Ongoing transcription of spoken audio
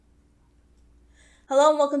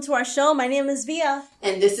Hello and welcome to our show. My name is Via.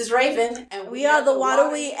 And this is Raven. And we are the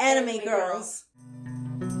Waterwee Anime Girls.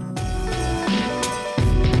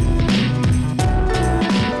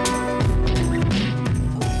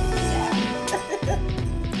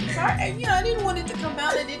 Sorry, I didn't want it to come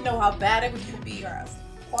out. I didn't know how bad it was going to be, or I was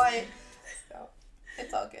quiet. So,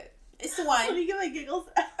 it's all good. It's the wine. What do you get my giggles?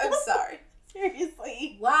 I'm sorry.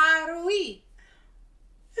 Seriously. Waterwee.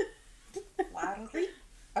 Waterwee.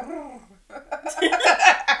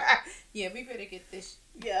 Yeah, we better get this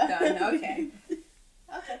done. Okay.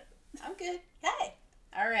 Okay. I'm good. Hey.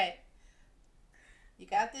 All right. You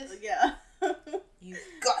got this? Yeah. You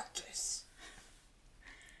got this.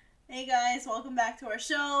 Hey guys, welcome back to our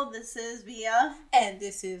show. This is Via. And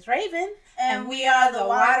this is Raven. And we are the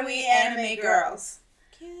Waterwee Anime Girls.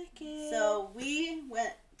 So we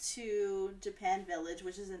went to Japan Village,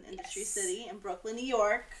 which is an industry city in Brooklyn, New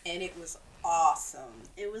York. And it was awesome.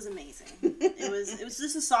 It was amazing. it was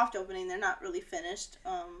just a soft opening. They're not really finished.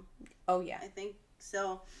 Oh yeah. I think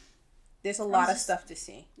so. There's a lot of stuff to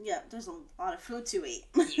see. Yeah, there's a lot of food to eat.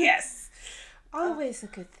 Yes. Always a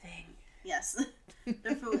good thing. Yes.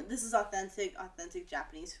 The food. This is authentic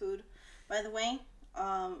Japanese food, by the way.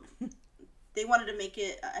 They wanted to make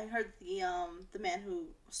it. I heard the man who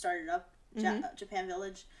started up Japan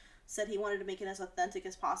Village said he wanted to make it as authentic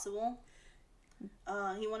as possible.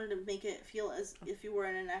 He wanted to make it feel as if you were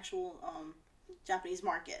in an actual Japanese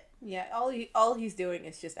market. Yeah, all he's doing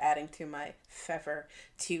is just adding to my fever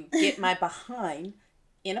to get my behind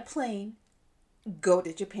in a plane, go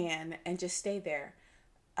to Japan, and just stay there,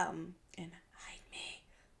 and hide me.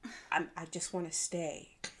 I just want to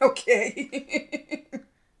stay. Okay.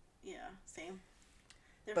 Yeah, same.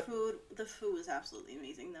 The food was absolutely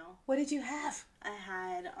amazing, though. What did you have? I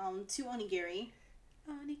had 2 onigiri.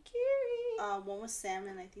 Onigiri. One was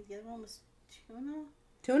salmon. I think the other one was tuna.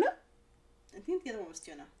 Tuna? I think the other one was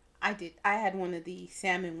tuna. I had one of the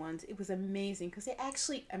salmon ones. It was amazing because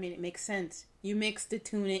it makes sense. You mix the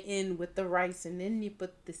tuna in with the rice and then you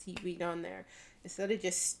put the seaweed on there instead of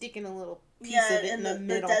just sticking a little piece of it in the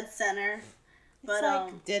middle. The dead center. But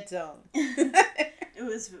like dead zone. It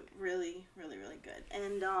was really, really, really good.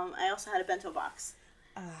 And I also had a bento box.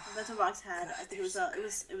 The bento box had it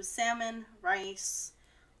was salmon, rice.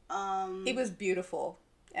 It was beautiful.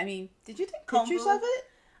 I mean, did you take kombu. Pictures of it?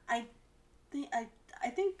 I think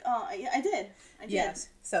I did. Yes.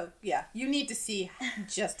 So yeah, you need to see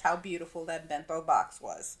just how beautiful that bento box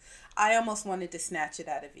was. I almost wanted to snatch it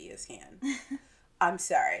out of Via's hand. I'm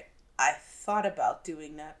sorry. I thought about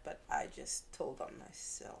doing that, but I just told on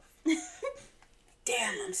myself.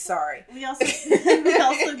 Damn, I'm sorry. We also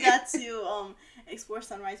got to explore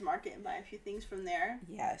Sunrise Market and buy a few things from there.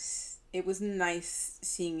 Yes, it was nice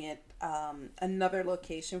seeing it. Another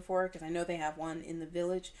location for it because I know they have one in the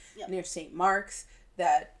village near St. Mark's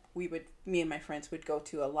that me and my friends would go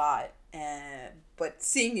to a lot. But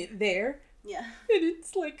seeing it there. Yeah. And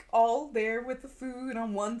it's like all there with the food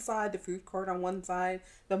on one side, the food court on one side,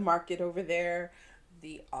 the market over there,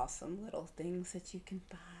 the awesome little things that you can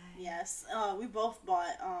buy. Yes. We both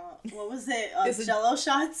bought, what was it? Jello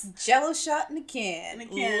shots? Jello shot in a can.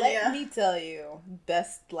 Let me tell you,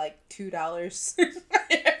 best like $2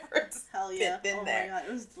 ever Hell yeah. in there. My God.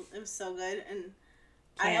 It was so good. And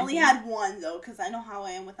candy. I only had one though, because I know how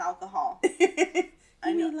I am with alcohol. You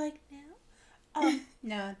mean like now?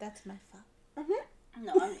 No, that's my fault. Mm-hmm.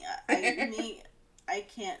 No, I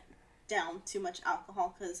can't down too much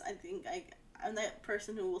alcohol because I think I'm that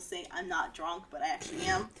person who will say I'm not drunk, but I actually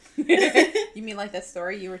am. You mean like that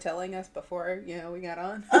story you were telling us before, we got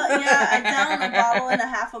on? Yeah, I downed a bottle and a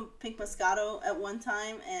half of pink Moscato at one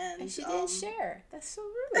time, and she didn't share. That's so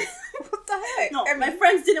rude. What the heck? No, my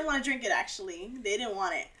friends didn't want to drink it, actually. They didn't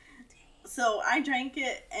want it. So I drank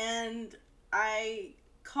it, and I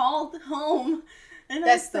called home. And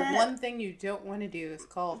that's the one thing you don't want to do is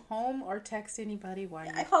call home or text anybody while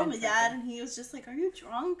you're I called my dad, and he was just like, "Are you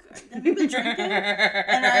drunk? Have you been drinking?"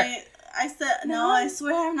 And I said, "No, I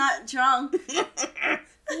swear I'm not drunk."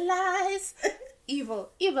 Lies.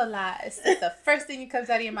 Evil lies. That's the first thing that comes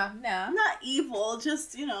out of your mouth. No. Not evil,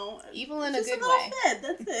 just, evil in just a good a way. Fit,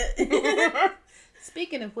 that's it.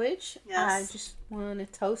 Speaking of which, yes. I just want to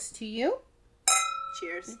toast to you.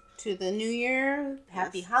 Cheers. To the new year.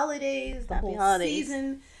 Happy holidays. The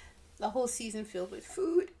whole season filled with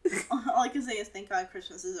food. All I can say is thank God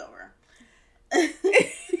Christmas is over.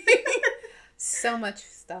 So much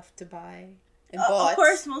stuff to buy. Of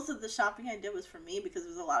course, most of the shopping I did was for me because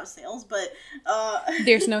there was a lot of sales, but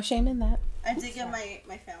there's no shame in that. I did get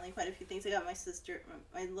my family quite a few things. I got my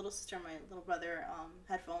little sister, and my little brother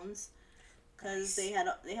headphones because they had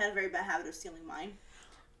a very bad habit of stealing mine.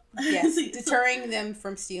 Yes, deterring them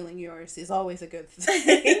from stealing yours is always a good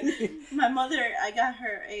thing. My mother, I got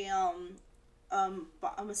her a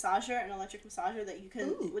massager, an electric massager that you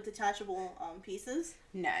can with detachable pieces.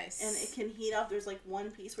 Nice. And it can heat up. There's like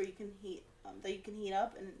one piece where you can heat that you can heat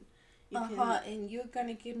up, and you can. And you're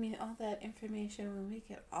gonna give me all that information when we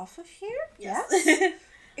get off of here? Yes.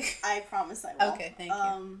 I promise I will. Okay, thank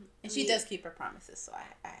you. And she does keep her promises, so I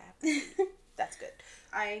have to. That's good.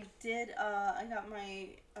 I did. I got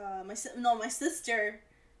my sister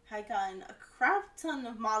had gotten a crap ton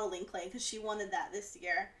of modeling clay because she wanted that this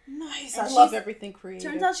year. Nice. And I love everything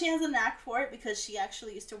creative. Turns out she has a knack for it because she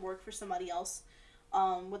actually used to work for somebody else,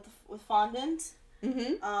 with fondant.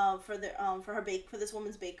 Mm-hmm. For this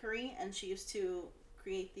woman's bakery, and she used to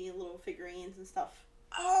create the little figurines and stuff.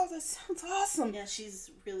 Oh, that sounds awesome. Yeah,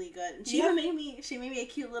 she's really good. And she even made me a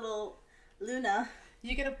cute little Luna.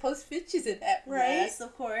 You're gonna post pictures of that, right? Yes,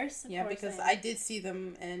 of course. Of course because I did see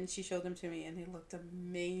them, and she showed them to me, and they looked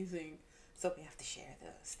amazing. So we have to share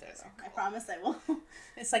those. Those are cool. I promise I will.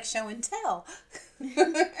 It's like show and tell.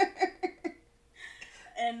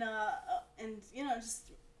 And just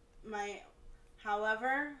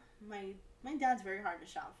however, my dad's very hard to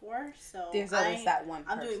shop for, so there's always that one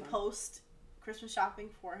person. I'm doing post Christmas shopping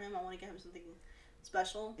for him. I want to get him something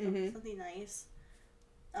special, something nice.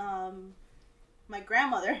 My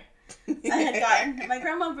grandmother, my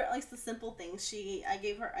grandmother likes the simple things.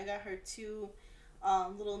 I got her 2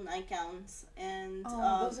 little nightgowns and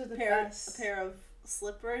those are the best. A pair of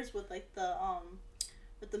slippers with like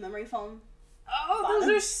the memory foam. Oh, bottoms.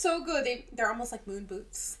 Those are so good. They're almost like moon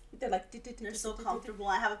boots. They're like they're so comfortable.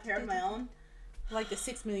 I have a pair of my own. Like the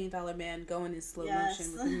 $6 Million Man going in slow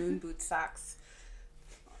motion with the moon boot socks.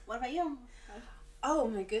 What about you? Oh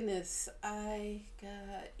my goodness. I'm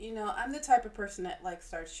the type of person that like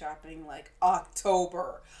starts shopping like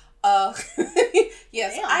October.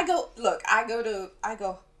 Yes, damn. I go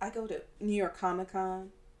to New York Comic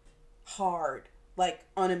Con hard, like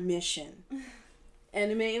on a mission.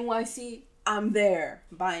 Anime NYC, I'm there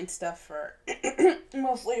buying stuff for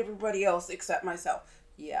mostly everybody else except myself.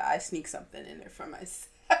 Yeah, I sneak something in there for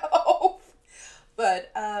myself.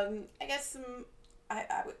 But I guess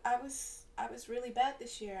I was really bad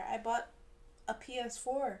this year. I bought a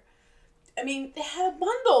PS4. I mean, they had a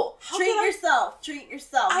bundle. Treat yourself.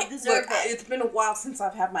 You deserve it. It's been a while since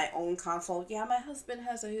I've had my own console. Yeah, my husband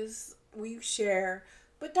has his. We share.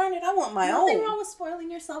 But darn it, I want my own. Nothing wrong with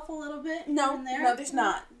spoiling yourself a little bit. No, there's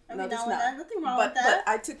not. No, there's not. Nothing wrong with that.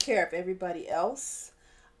 But I took care of everybody else.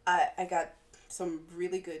 I got some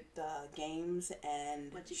really good games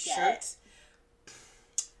and shirts.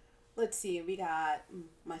 Let's see. We got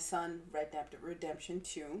my son Red Dead Redemption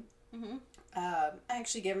 2. Mm-hmm. I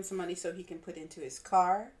actually gave him some money so he can put into his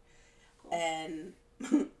car. Cool. And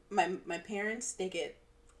my parents, they get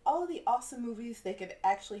all of the awesome movies they could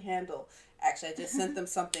actually handle. Actually, I just sent them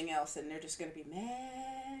something else, and they're just going to be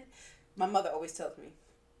mad. My mother always tells me,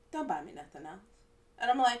 don't buy me nothing else. And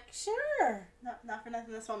I'm like, sure. Not for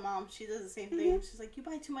nothing. That's my mom. She does the same thing. She's like, you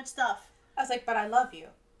buy too much stuff. I was like, but I love you.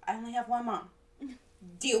 I only have one mom.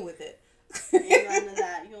 Deal with it. Amen to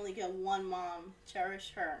that. You only get one mom.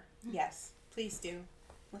 Cherish her. Yes, please do.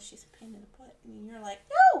 Unless she's a pain in the butt. And you're like,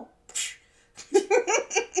 no.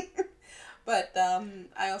 But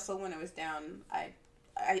I also, when I was down, I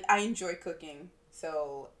enjoy cooking.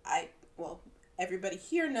 So everybody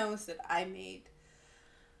here knows that I made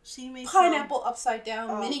pineapple upside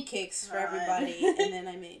down mini cakes for everybody. And then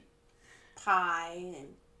I made pie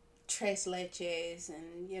and tres leches,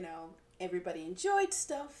 and everybody enjoyed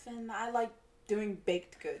stuff, and I like doing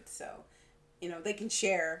baked goods, so they can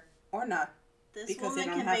share or not. This woman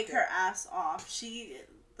can make her ass off.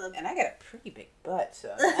 And I got a pretty big butt,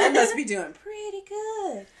 so I must be doing pretty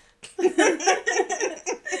good.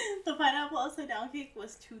 The pineapple upside down cake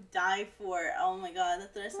was to die for. Oh my god, the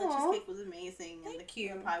tres leches cake was amazing, and the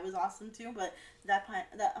pie was awesome too. But that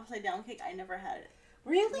upside down cake, I never had it.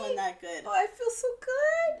 Really? It wasn't that good. Oh, I feel so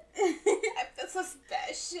good. I feel so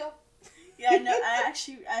special. Yeah, I know.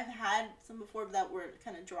 I've had some before that were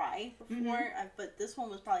kind of dry before, but this one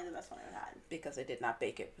was probably the best one I've had. Because I did not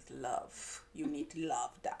bake it with love. You need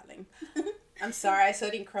love, darling. I'm sorry, I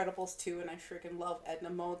said Incredibles 2, and I freaking love Edna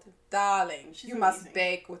Mode. Darling, you must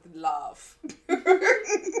bake with love.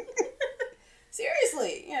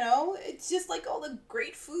 Seriously, it's just like all the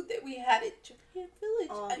great food that we had at Japan Village.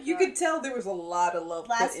 Oh, you could tell there was a lot of love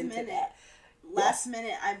put into that. Last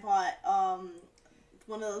minute, I bought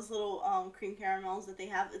one of those little cream caramels that they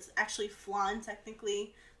have. It's actually flan,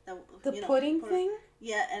 technically. The pudding thing?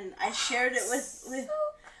 Yeah, and I shared it with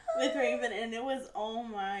with Raven, and it was, oh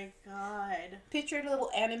my god. Picture a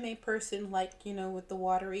little anime person, like, with the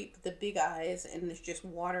water ape, with the big eyes, and there's just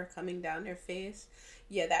water coming down their face.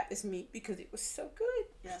 Yeah, that was me, because it was so good.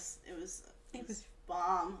 Yes, it was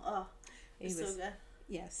bomb. Oh, it was so good.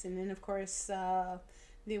 Yes, and then, of course,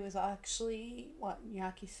 there was actually,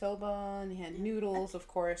 yakisoba, and they had noodles, of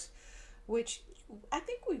course, which I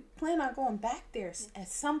think we plan on going back there at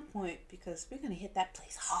some point, because we're going to hit that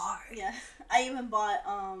place hard. Yeah, I even bought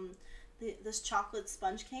this chocolate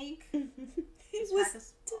sponge cake. It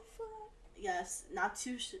was fun. Yes, not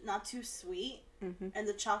too sweet, Mm-hmm. and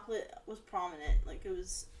the chocolate was prominent. Like, it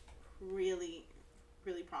was really,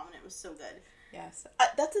 really prominent. It was so good. Yes,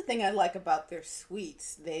 that's the thing I like about their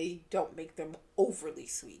sweets. They don't make them overly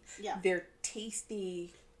sweet. Yeah, they're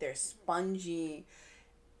tasty. They're spongy.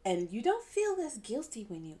 And you don't feel as guilty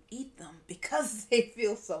when you eat them because they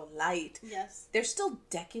feel so light. Yes. They're still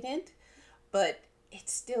decadent, but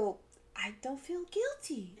it's still, I don't feel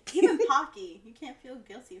guilty. Even Pocky. You can't feel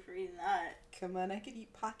guilty for eating that. Come on, I could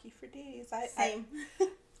eat Pocky for days. Same.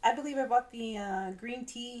 I believe I bought the green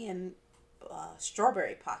tea and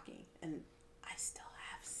strawberry Pocky, and I still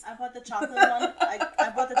have some. I bought the chocolate one.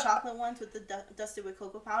 I bought the chocolate ones with the dusted with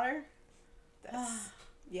cocoa powder.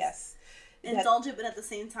 Yes. Indulge it, but at the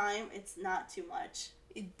same time, it's not too much.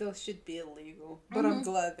 Those should be illegal, but I'm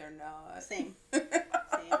glad they're not. Same.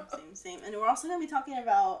 And we're also going to be talking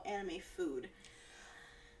about anime food.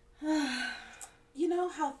 You know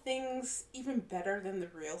how things even better than the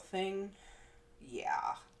real thing?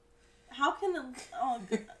 Yeah. How can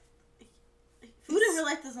food in real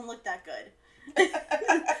life doesn't look that good.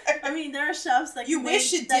 I mean, there are chefs that you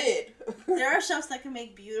wish it did. There are chefs that can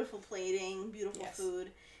make beautiful plating, beautiful yes. food,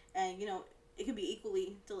 and it could be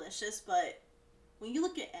equally delicious. But when you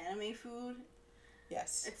look at anime food,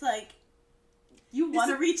 yes, it's like you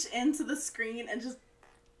want to reach into the screen and just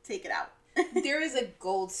take it out. There is a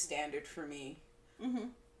gold standard for me. Mm-hmm.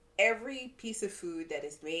 Every piece of food that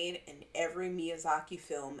is made in every Miyazaki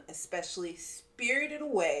film, especially Spirited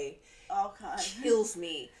Away, oh god, kills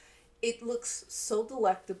me. It looks so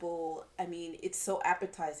delectable. I mean, it's so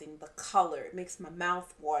appetizing. The color, it makes my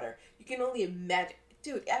mouth water. You can only imagine.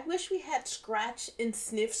 Dude, I wish we had scratch and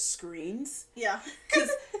sniff screens. Yeah. Because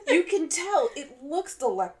you can tell it looks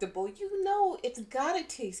delectable. You know it's gotta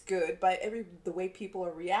taste good by the way people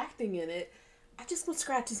are reacting in it. I just want to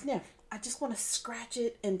scratch and sniff. I just want to scratch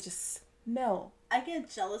it and just smell. I get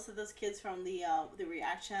jealous of those kids from the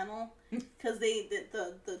React channel because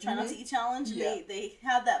the try not to eat challenge. Yeah. They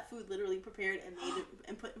have that food literally prepared and made it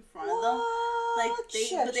and put in front of them. Like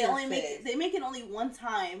they only make it only one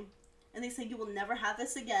time, and they say you will never have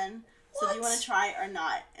this again. So do you want to try it or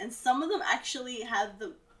not? And some of them actually have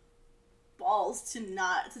the balls to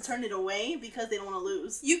turn it away because they don't want to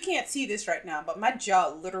lose. You can't see this right now, but my jaw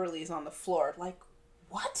literally is on the floor. Like,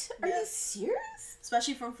 what? Are you serious?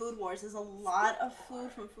 Especially from Food Wars. There's a lot of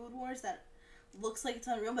food from Food Wars that looks like it's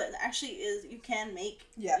unreal, but it actually is. You can make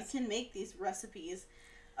you can make these recipes.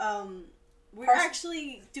 We're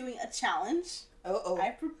actually doing a challenge.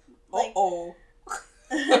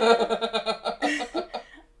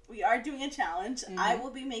 We are doing a challenge. Mm-hmm. I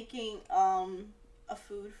will be making a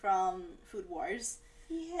food from Food Wars.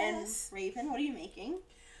 Yes. And Raven, what are you making?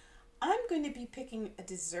 I'm going to be picking a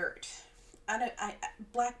dessert.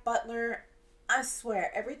 Black Butler, I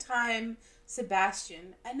swear, every time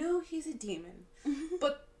Sebastian, I know he's a demon,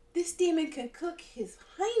 but this demon can cook his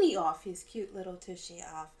hiney off, his cute little tushy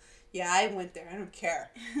off. Yeah, I went there. I don't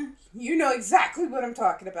care. You know exactly what I'm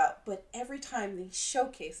talking about. But every time they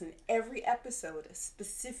showcase in every episode a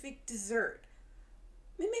specific dessert,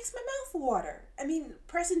 it makes my mouth water. I mean,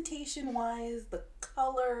 presentation-wise, the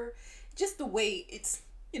color, just the way it's,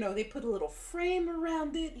 they put a little frame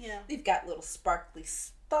around it. Yeah. They've got little sparkly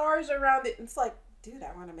stars around it. And it's like, dude,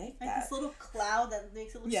 I want to make that. Like this little cloud that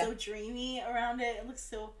makes it look so dreamy around it. It looks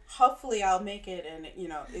so... Hopefully I'll make it and,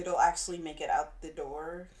 it'll actually make it out the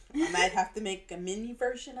door. I might have to make a mini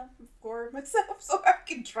version of it for myself so I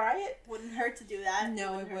can try it. Wouldn't hurt to do that.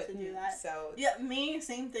 No, it wouldn't. To do that. So... Yeah, me,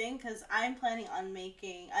 same thing, because I'm planning on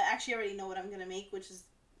making... I actually already know what I'm going to make, which is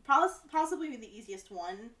possibly the easiest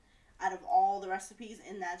one out of all the recipes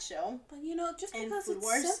in that show. But, just because it's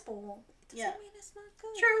simple doesn't mean it's not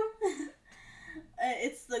good. True.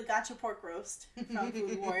 It's the Gacha pork roast from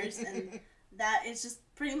Food Wars, and that is just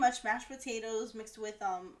pretty much mashed potatoes mixed with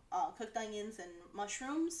cooked onions and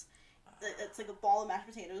mushrooms. It's like a ball of mashed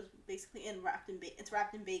potatoes, basically, and wrapped in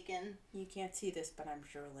bacon. You can't see this, but I'm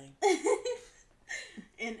drooling.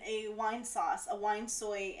 In a wine sauce, a wine,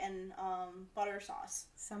 soy, and butter sauce.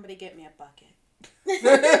 Somebody get me a bucket.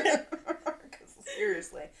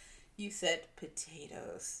 Seriously. You said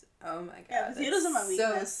potatoes. Oh my god. Yeah, potatoes are my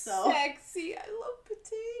weakness. So sexy. I love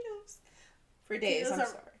potatoes. For days, I'm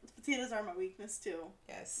sorry. Potatoes are my weakness too.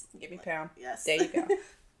 Yes. Give me pound. Yes. There you go.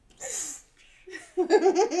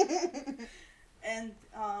 And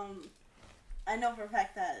I know for a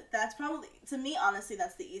fact that that's probably, to me, honestly,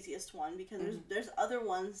 that's the easiest one because there's other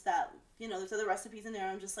ones that, there's other recipes in there.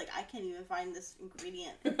 I'm just like, I can't even find this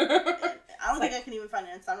ingredient. I don't think I can even find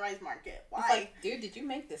it in Sunrise Market. Why? It's like, dude, did you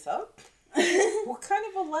make this up? What kind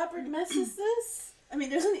of elaborate mess is this? I mean,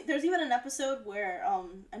 there's even an episode where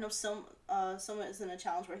I know someone is in a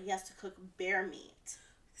challenge where he has to cook bear meat.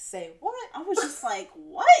 Say what? I was just like,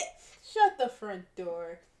 what? Shut the front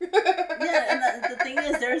door. Yeah, and the thing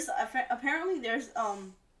is, apparently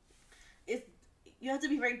you have to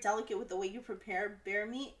be very delicate with the way you prepare bear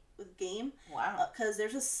meat with game. Wow. Because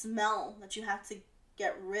there's a smell that you have to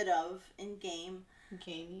get rid of in game.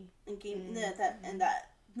 Gamey. In game, that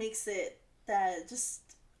makes it, that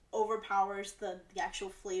just overpowers the actual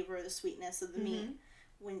flavor, the sweetness of the meat.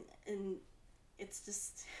 It's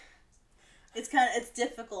just, it's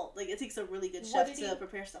difficult. Like, it takes a really good chef to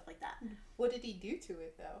prepare stuff like that. What did he do to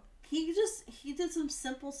it though? He did some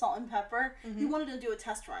simple salt and pepper. He wanted to do a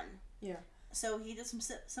test run. Yeah. So he did some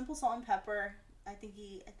simple salt and pepper. I think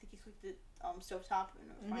he cooked it stovetop in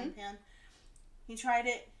a frying pan. He tried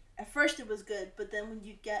it. At first it was good, but then when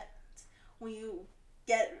you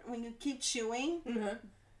keep chewing,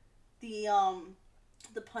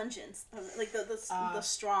 the pungence, like the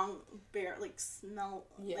strong bear smell,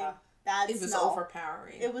 like bad it was smell.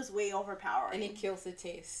 Overpowering. It was way overpowering, and it kills the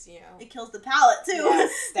taste. It kills the palate too.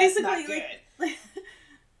 Yes, that's basically not good. Like,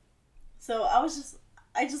 so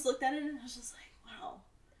I just looked at it and I was just like, wow.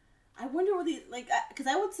 I wonder what these, because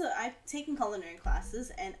I've taken culinary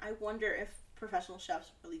classes and I wonder if professional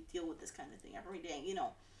chefs really deal with this kind of thing every day.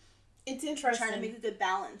 It's interesting. Trying to make a good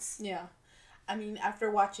balance. Yeah. I mean, after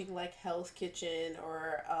watching like Hell's Kitchen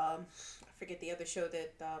or I forget the other show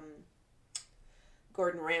that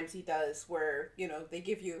Gordon Ramsay does, where they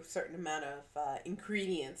give you a certain amount of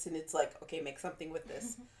ingredients and it's like, okay, make something with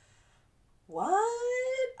this. What?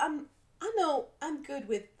 I know I'm good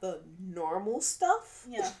with the normal stuff.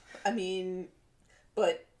 Yeah. I mean,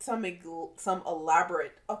 but some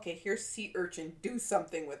elaborate, okay, here's sea urchin, do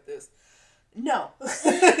something with this. No.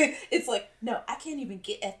 It's like, no, I can't even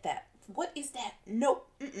get at that. What is that? Nope.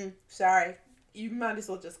 Sorry. You might as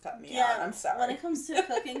well just cut me out. I'm sorry. When it comes to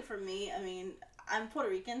cooking for me, I mean, I'm Puerto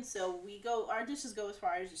Rican, so our dishes go as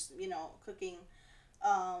far as just, cooking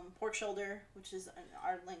pork shoulder, which is in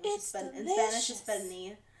our language, in Spanish is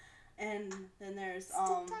pernil. And then there's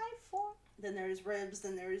then there's ribs,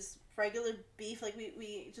 then there's regular beef. Like we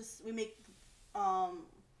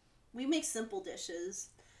make simple dishes.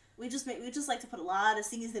 We just like to put a lot of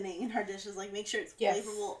seasoning in our dishes, like make sure it's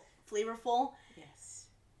flavorful. Yes.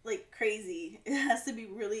 Like crazy. It has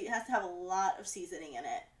to have a lot of seasoning in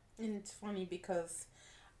it. And it's funny because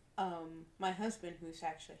my husband, who's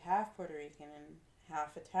actually half Puerto Rican and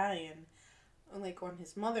half Italian, like on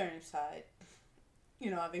his mother's side,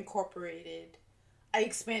 I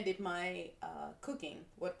expanded my cooking,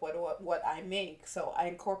 what I make, so I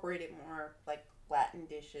incorporated more like Latin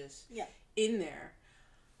dishes in there.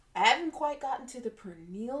 I haven't quite gotten to the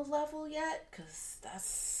pernil level yet, because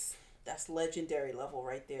that's legendary level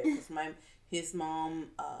right there. Because his mom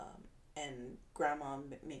and grandma,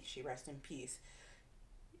 may she rest in peace,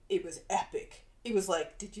 it was epic. It was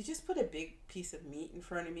like, did you just put a big piece of meat in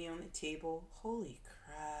front of me on the table? Holy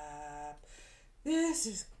crap. This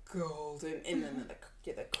is golden. And then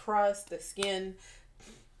the crust, the skin,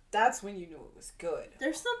 that's when you knew it was good.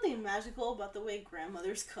 There's something magical about the way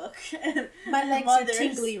grandmothers cook. And my legs are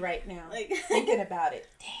tingly right now, thinking about it.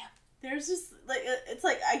 Damn. There's just, it's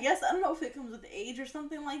like, I guess, I don't know if it comes with age or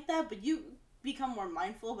something like that, but you become more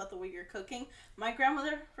mindful about the way you're cooking. My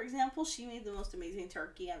grandmother, for example, she made the most amazing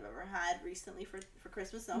turkey I've ever had recently for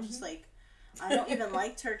Christmas. And I was just like, I don't even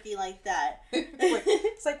like turkey like that.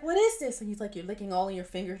 It's like, what is this? And he's like, you're licking all of your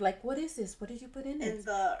fingers. Like, what is this? What did you put in it? And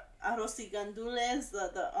the arroz y gandules,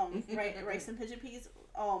 the rice and pigeon peas.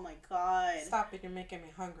 Oh my god! Stop it! You're making me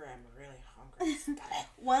hungry. I'm really hungry.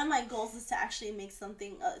 One of my goals is to actually make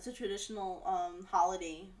something. It's a traditional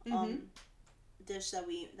holiday dish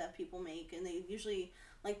that people make, and they usually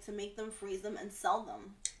like to make them, freeze them, and sell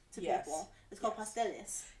them to people. It's called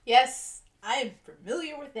pasteles. Yes, I am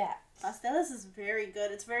familiar with that. Pasteles is very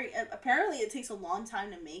good. It's very apparently it takes a long time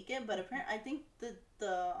to make it, but I think that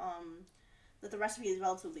the recipe is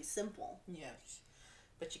relatively simple. Yes,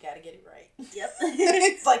 but you got to get it right. Yep.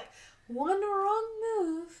 It's like one wrong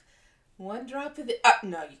move, one drop of the.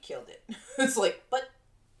 No, you killed it. It's like, but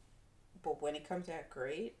But when it comes out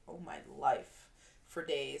great, oh my life, for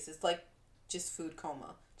days. It's like just food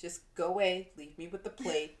coma. Just go away, leave me with the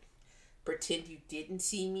plate, pretend you didn't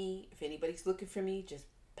see me. If anybody's looking for me, just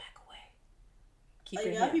back away. Keep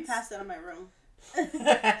your hands. I'll be passed out of my room.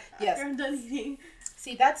 Yes. After I'm done eating.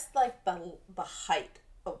 See, that's like the height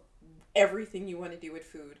of everything you want to do with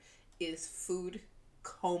food is food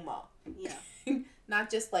coma. Yeah. Not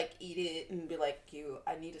just like eat it and be like,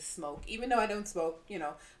 I need to smoke. Even though I don't smoke,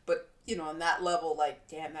 but, on that level, like,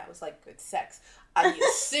 damn, that was like good sex. I need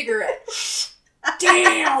a cigarette.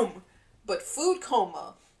 Damn! But food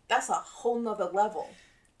coma, that's a whole nother level.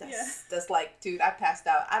 That's like, dude, I passed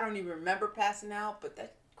out. I don't even remember passing out, but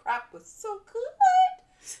that crap was so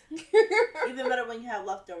good. Even better when you have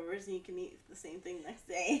leftovers and you can eat the same thing next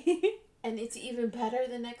day. And it's even better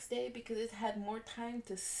the next day because it had more time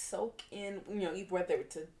to soak in, whether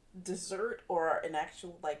it's a dessert or an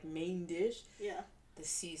actual, like, main dish. Yeah. The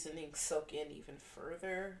seasoning soak in even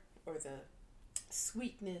further, or the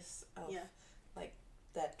sweetness of, like,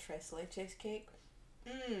 that tres leches cake.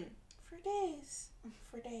 For days.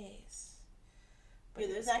 For days. But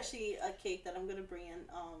there's actually a cake that I'm gonna bring in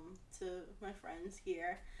to my friends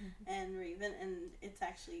here and Raven, and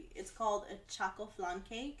it's called a choco flan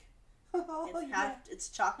cake. It's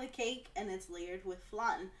chocolate cake and it's layered with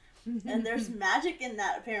flan, and there's magic in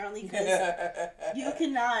that apparently because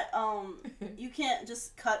you can't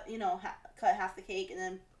just cut cut half the cake and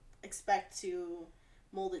then expect to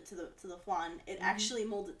mold it to the flan. It actually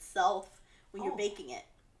molds itself when you're baking it.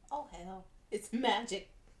 Oh hell, it's magic.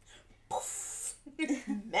 Poof.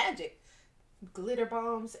 Magic. Glitter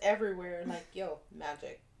bombs everywhere. Like,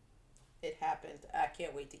 magic. It happened. I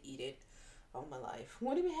can't wait to eat it. Oh, my life.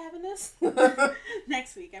 When are we having this?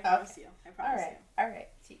 Next week, I promise you. I promise you. All right.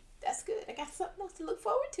 See, that's good. I got something else to look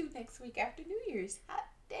forward to next week after New Year's. Hot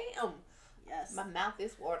damn. Yes. My mouth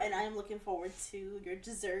is watering. And I am looking forward to your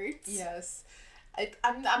desserts. Yes.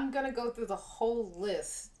 I'm going to go through the whole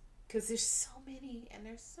list because there's so many and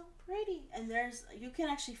they're so pretty. And you can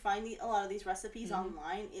actually find a lot of these recipes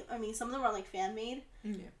online. I mean, some of them are like fan made.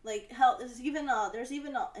 Yeah. Like hell, there's even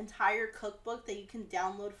an entire cookbook that you can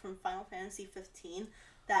download from Final Fantasy 15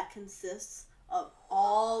 that consists of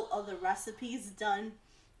all of the recipes done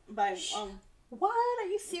by What? Are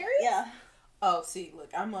you serious? Yeah. Oh, see,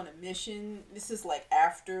 look, I'm on a mission. This is like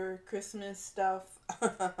after Christmas stuff.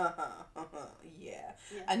 Yeah.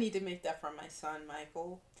 I need to make that for my son,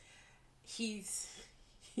 Michael. He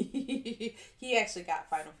actually got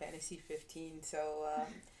Final Fantasy 15, so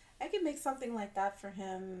I could make something like that for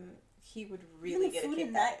him. He would really get a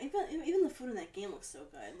kick out of it. Even the food in that game looks so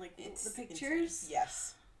good. Like the pictures. Insane.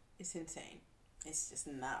 Yes, it's insane. It's just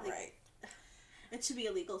not right. It should be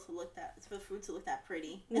illegal for food to look that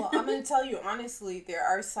pretty. Well, I'm going to tell you honestly, there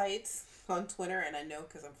are sites on Twitter, and I know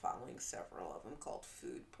because I'm following several of them, called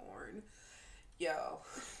food porn. Yo,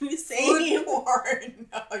 food porn.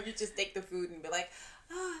 No, you just take the food and be like,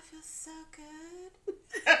 oh, it feels so good.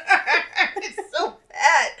 It's so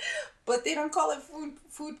bad. But they don't call it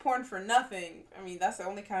food porn for nothing. I mean, that's the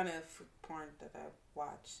only kind of food porn that I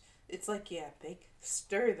watch. It's like,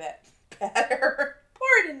 stir that batter,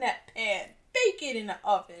 pour it in that pan, bake it in the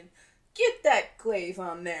oven, get that glaze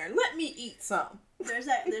on there. Let me eat some. There's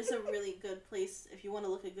a really good place if you want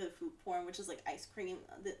to look at good food porn, which is like ice cream,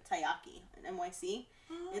 the Taiyaki in NYC.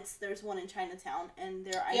 There's one in Chinatown, and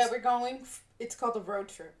they're Yeah, we're going. It's called a road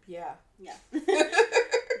trip. Yeah. Yeah.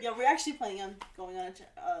 Yeah, we're actually planning on going on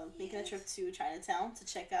making a trip to Chinatown to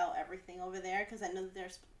check out everything over there because I know that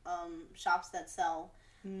there's shops that sell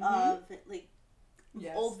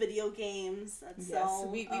old video games that sell.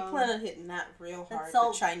 We plan on hitting that real hard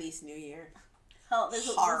for Chinese New Year. There's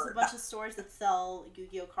a bunch of stores that sell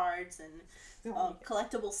Yu-Gi-Oh cards and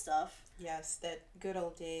collectible stuff. Yes, that good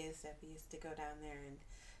old days that we used to go down there and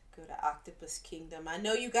go to Octopus Kingdom. I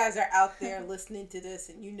know you guys are out there listening to this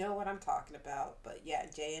and you know what I'm talking about. But yeah,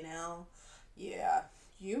 J&L,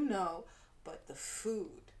 but the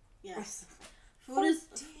food. Yes.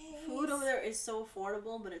 Food over there is so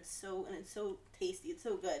affordable, but it's so tasty. It's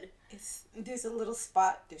so good. There's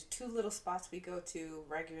two little spots we go to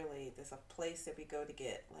regularly. There's a place that we go to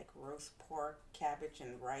get like roast pork, cabbage,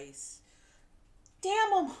 and rice.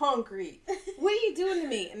 Damn, I'm hungry. What are you doing to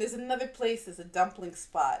me? And there's another place, there's a dumpling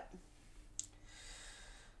spot.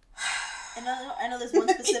 And I know there's one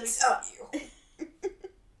specific spot.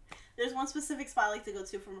 There's one specific spot I like to go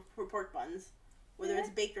to for pork buns. Whether it's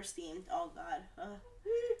baked or steamed. Oh, God.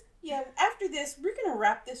 Yeah, after this, we're going to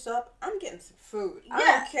wrap this up. I'm getting some food. Yeah, I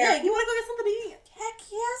don't care. Yeah, you want to go get something to eat? Heck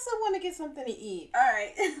yes, I want to get something to eat. All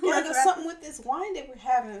right. Gotta do something with this wine that we're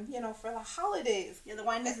having, for the holidays. Yeah, the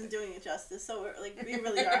wine isn't doing it justice, so we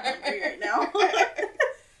really are hungry right now.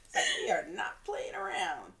 So we are not playing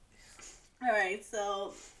around. All right,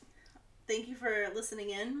 so thank you for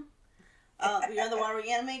listening in. We are the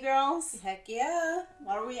Watery Anime Girls. Heck yeah.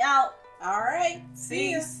 Watery out. All right.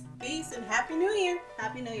 See you. Peace. Peace and Happy New Year.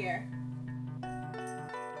 Happy New Year.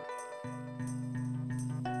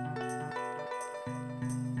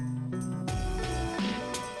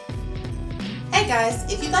 Hey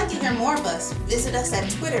guys, if you'd like to hear more of us, visit us at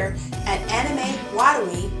Twitter at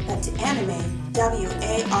AnimeWarui, that's Anime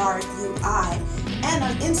WARUI, and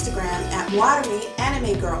on Instagram at Watery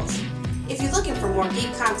Anime Girls. If you're looking for more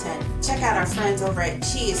geek content, check out our friends over at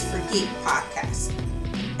Cheese for Geek podcast.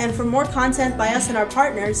 And for more content by us and our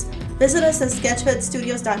partners, visit us at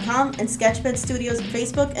sketchpadstudios.com and Sketchpad Studios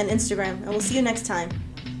Facebook and Instagram, and we'll see you next time.